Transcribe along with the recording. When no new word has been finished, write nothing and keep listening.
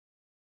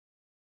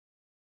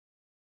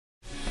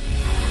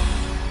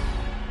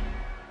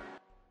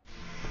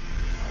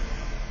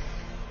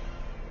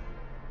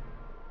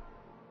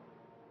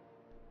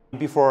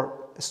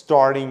before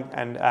starting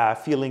and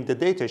filling the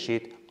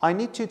datasheet, I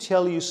need to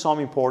tell you some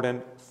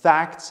important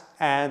facts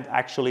and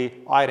actually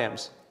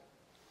items.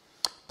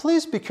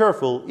 Please be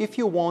careful. If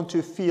you want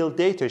to fill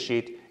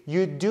datasheet,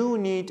 you do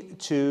need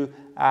to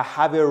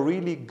have a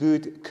really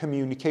good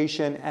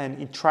communication and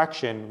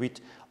interaction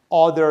with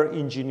other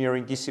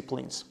engineering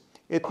disciplines.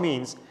 It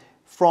means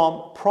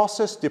from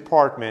process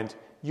department,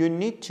 you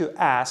need to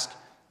ask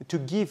to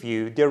give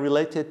you the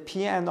related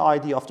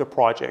P&ID of the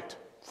project.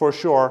 For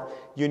sure,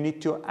 you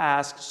need to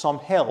ask some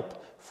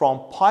help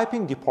from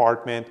piping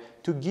department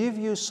to give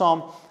you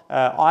some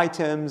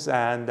items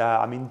and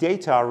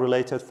data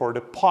related for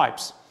the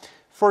pipes.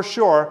 For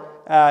sure,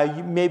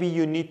 maybe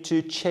you need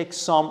to check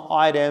some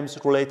items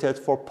related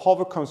for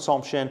power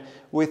consumption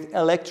with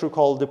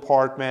electrical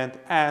department,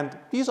 and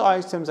these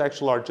items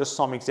actually are just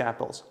some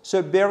examples.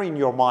 So bear in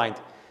your mind,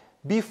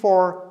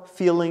 before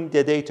filling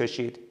the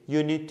datasheet,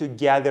 you need to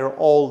gather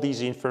all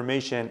these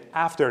information.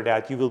 After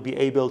that, you will be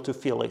able to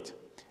fill it.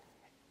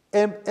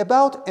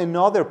 About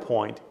another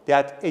point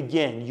that,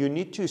 again, you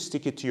need to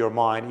stick it to your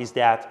mind is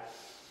that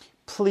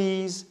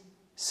please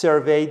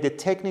survey the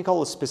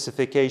technical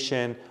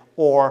specification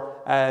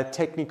or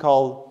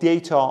technical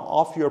data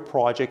of your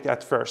project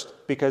at first,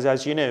 because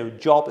as you know,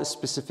 job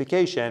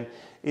specification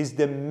is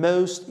the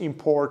most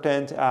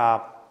important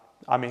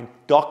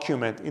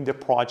document in the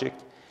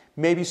project.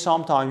 Maybe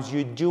sometimes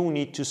you do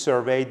need to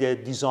survey the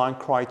design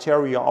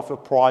criteria of a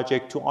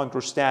project to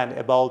understand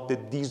about the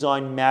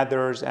design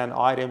matters and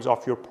items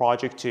of your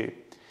project too.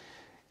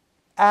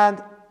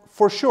 And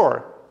for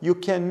sure, you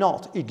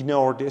cannot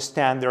ignore the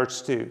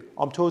standards too.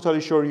 I'm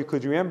totally sure you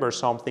could remember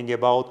something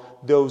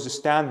about those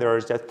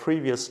standards that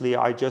previously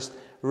I just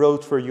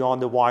wrote for you on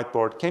the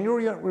whiteboard. Can you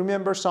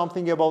remember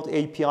something about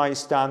API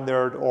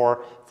standard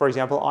or, for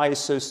example,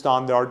 ISO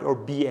standard or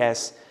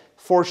BS?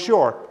 For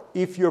sure,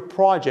 if your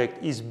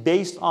project is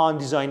based on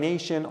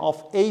designation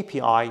of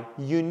API,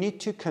 you need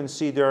to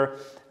consider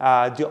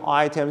the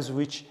items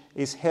which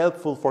is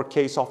helpful for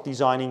case of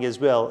designing as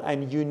well,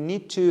 and you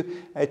need to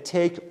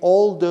take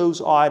all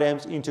those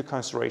items into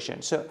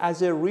consideration. So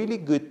as a really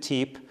good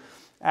tip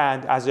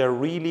and as a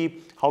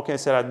really, how can I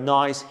say, a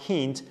nice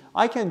hint,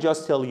 I can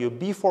just tell you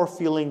before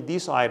filling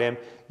this item,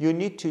 you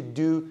need to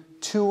do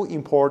two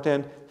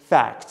important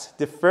facts.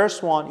 The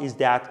first one is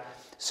that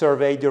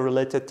survey the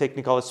related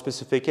technical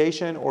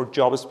specification or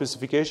job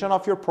specification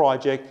of your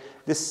project.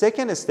 The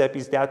second step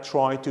is that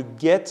try to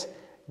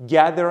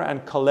gather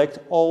and collect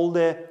all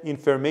the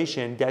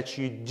information that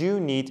you do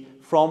need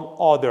from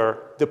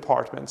other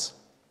departments.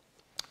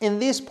 In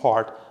this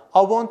part,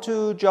 I want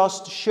to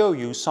just show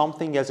you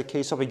something as a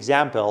case of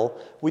example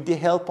with the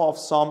help of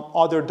some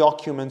other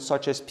documents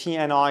such as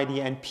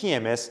P&ID and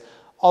PMS.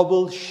 I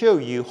will show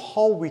you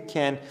how we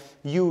can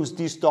use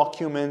these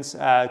documents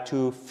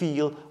to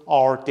fill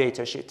our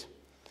datasheet.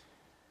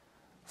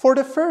 For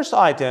the first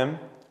item,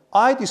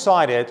 I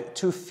decided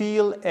to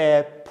fill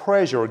a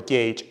pressure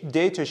gauge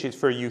datasheet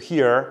for you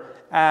here,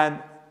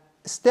 and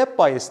step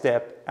by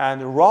step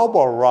and row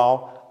by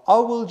row, I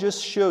will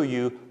just show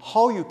you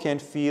how you can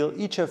fill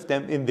each of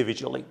them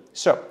individually.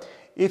 So,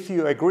 if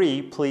you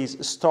agree,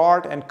 please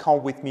start and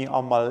come with me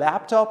on my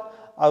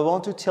laptop. I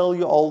want to tell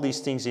you all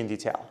these things in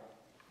detail.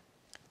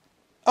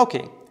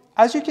 Okay,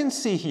 as you can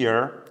see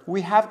here,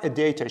 we have a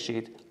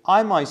datasheet.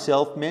 I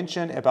myself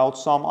mentioned about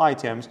some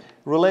items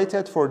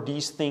related for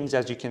these things.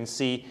 As you can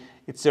see,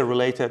 it's a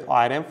related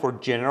item for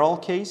general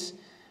case.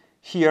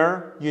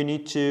 Here, you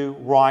need to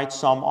write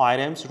some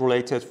items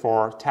related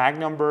for tag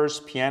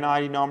numbers,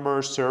 P&ID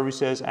numbers,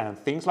 services, and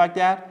things like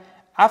that.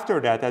 After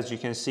that, as you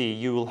can see,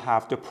 you will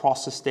have the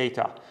process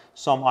data.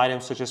 Some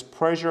items such as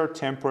pressure,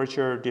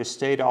 temperature, the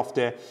state of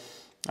the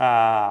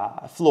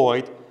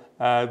fluid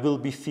will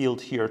be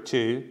filled here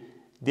too.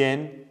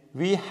 Then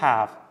we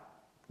have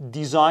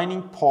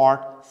designing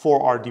part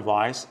for our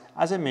device.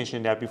 As I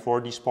mentioned that before,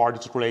 this part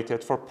is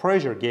related for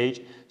pressure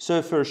gauge.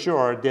 So for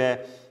sure, the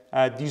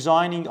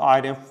designing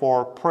item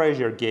for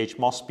pressure gauge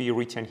must be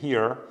written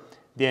here.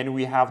 Then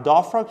we have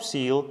diaphragm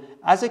seal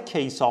as a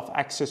case of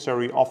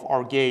accessory of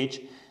our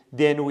gauge.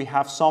 Then we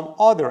have some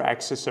other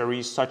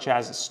accessories such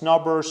as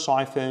snubber,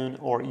 siphon,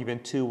 or even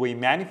two-way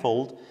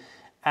manifold.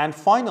 And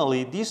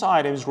finally, this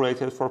item is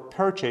related for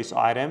purchase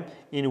item,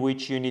 in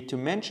which you need to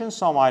mention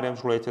some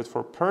items related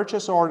for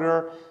purchase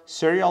order,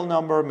 serial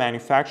number,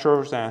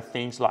 manufacturers, and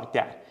things like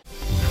that.